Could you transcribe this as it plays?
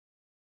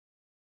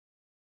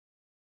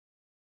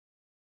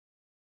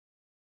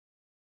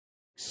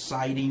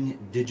exciting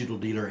Digital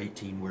Dealer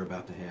 18 we're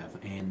about to have,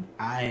 and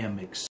I am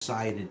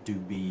excited to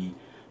be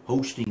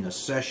hosting a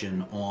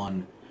session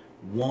on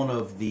one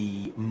of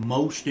the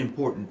most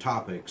important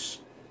topics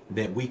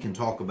that we can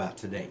talk about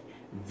today: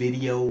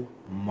 video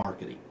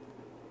marketing.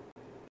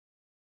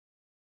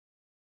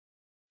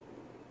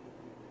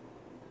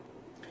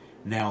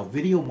 Now,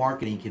 video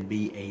marketing can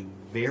be a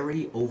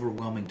very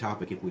overwhelming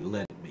topic if we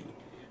let it be,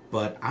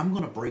 but I'm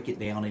going to break it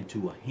down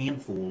into a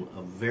handful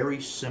of very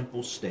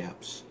simple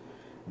steps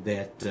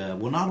that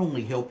will not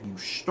only help you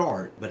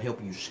start, but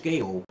help you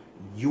scale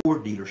your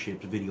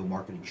dealership's video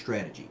marketing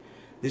strategy.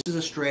 This is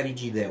a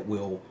strategy that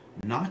will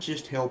not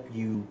just help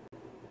you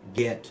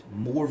get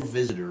more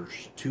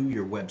visitors to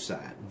your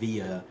website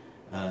via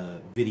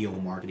video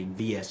marketing,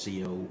 via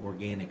SEO,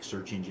 organic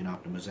search engine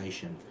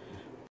optimization,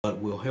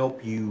 but will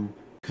help you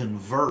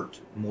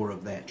convert more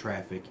of that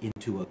traffic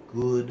into a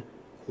good,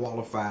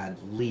 qualified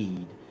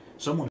lead,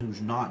 someone who's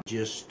not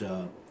just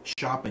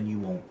shopping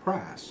you on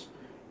price,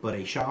 but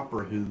a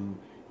shopper who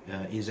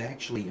is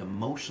actually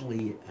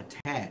emotionally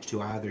attached to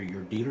either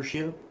your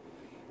dealership,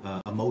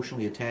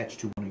 emotionally attached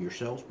to one of your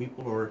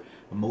salespeople, or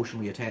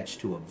emotionally attached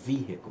to a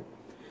vehicle.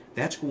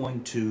 That's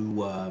going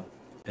to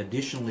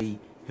additionally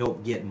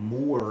help get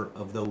more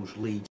of those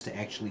leads to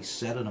actually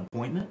set an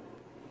appointment,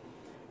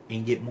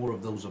 and get more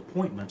of those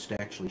appointments to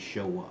actually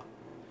show up.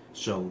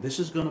 So this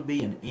is going to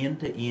be an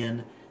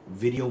end-to-end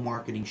video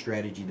marketing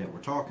strategy that we're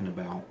talking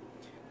about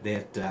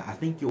that I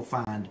think you'll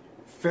find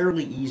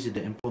fairly easy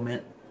to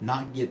implement,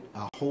 not get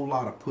a whole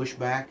lot of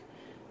pushback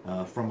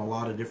from a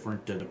lot of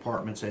different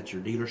departments at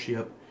your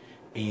dealership,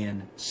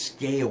 and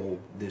scale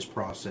this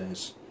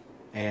process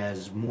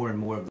as more and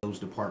more of those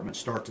departments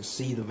start to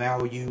see the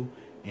value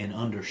and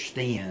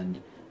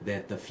understand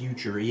that the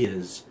future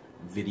is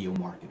video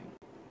marketing.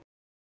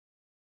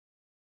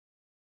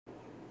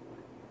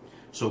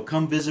 So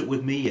come visit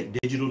with me at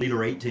Digital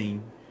Dealer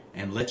 18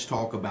 and let's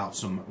talk about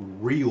some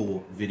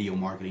real video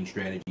marketing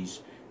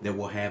strategies that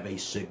will have a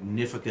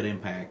significant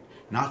impact,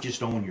 not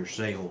just on your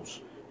sales,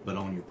 but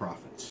on your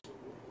profits.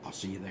 I'll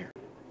see you there.